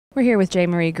We're here with Jaye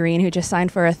Marie Green, who just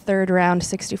signed for a third round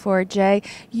 64. Jay,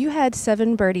 you had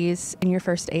 7 birdies in your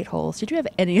first 8 holes. Did you have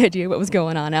any idea what was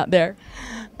going on out there?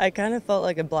 I kind of felt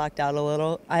like I blacked out a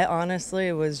little. I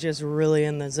honestly was just really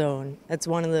in the zone. It's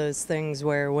one of those things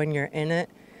where when you're in it,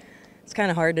 it's kind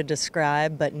of hard to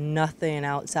describe, but nothing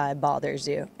outside bothers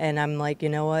you. And I'm like, you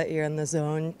know what? You're in the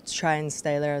zone. Try and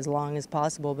stay there as long as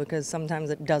possible because sometimes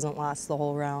it doesn't last the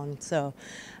whole round.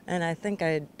 And I think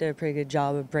I did a pretty good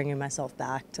job of bringing myself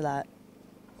back to that.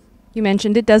 You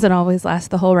mentioned it doesn't always last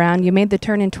the whole round. You made the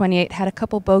turn in 28, had a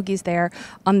couple bogeys there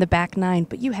on the back 9,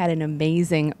 but you had an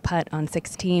amazing putt on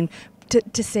 16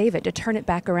 to save it, to turn it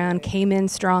back around, came in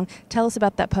strong. Tell us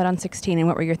about that putt on 16 and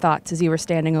what were your thoughts as you were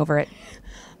standing over it?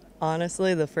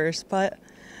 Honestly, the first putt,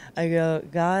 I go,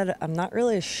 God, I'm not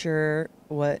really sure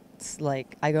what's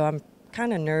like. I'm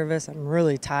kind of nervous. I'm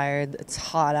really tired. It's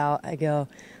hot out. I go,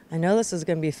 I know this is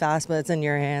going to be fast, but it's in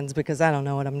your hands because I don't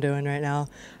know what I'm doing right now.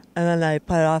 And then I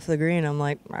put it off the green. I'm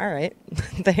like, all right,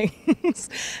 thanks.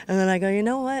 And then I go, you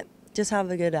know what? Just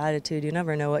have a good attitude. You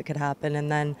never know what could happen.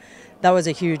 And then that was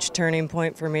a huge turning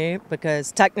point for me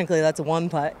because technically that's one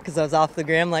putt because I was off the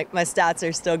green. Like my stats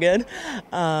are still good.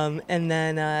 And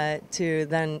then to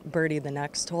then birdie the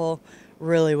next hole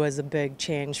really was a big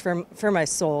change for my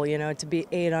soul, to be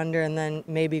 8 under and then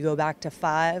maybe go back to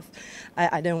 5.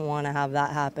 I didn't want to have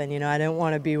that happen. I didn't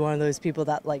want to be one of those people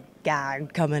that like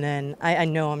gagged coming in. I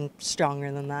know I'm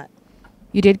stronger than that.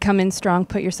 You did come in strong,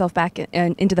 put yourself back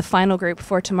into the final group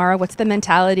for tomorrow. What's the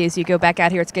mentality as you go back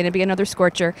out here? It's going to be another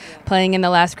scorcher, playing in the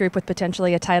last group with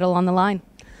potentially a title on the line.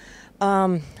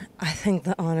 I think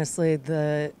that honestly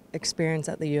the experience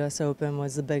at the U.S. Open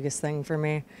was the biggest thing for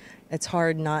me. It's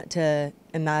hard not to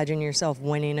imagine yourself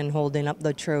winning and holding up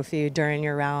the trophy during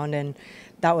your round, and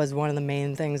that was one of the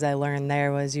main things I learned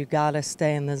there was you got to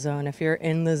stay in the zone. If you're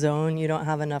in the zone, you don't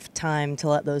have enough time to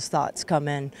let those thoughts come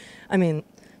in. I mean,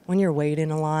 when you're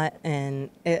waiting a lot and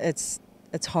it's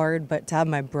hard, but to have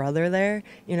my brother there,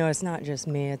 it's not just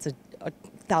me. It's a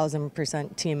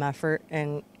 1,000% team effort,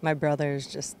 and my brother is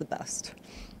just the best.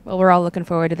 Well, we're all looking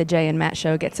forward to the Jay and Matt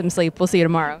show. Get some sleep. We'll see you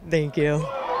tomorrow. Thank you.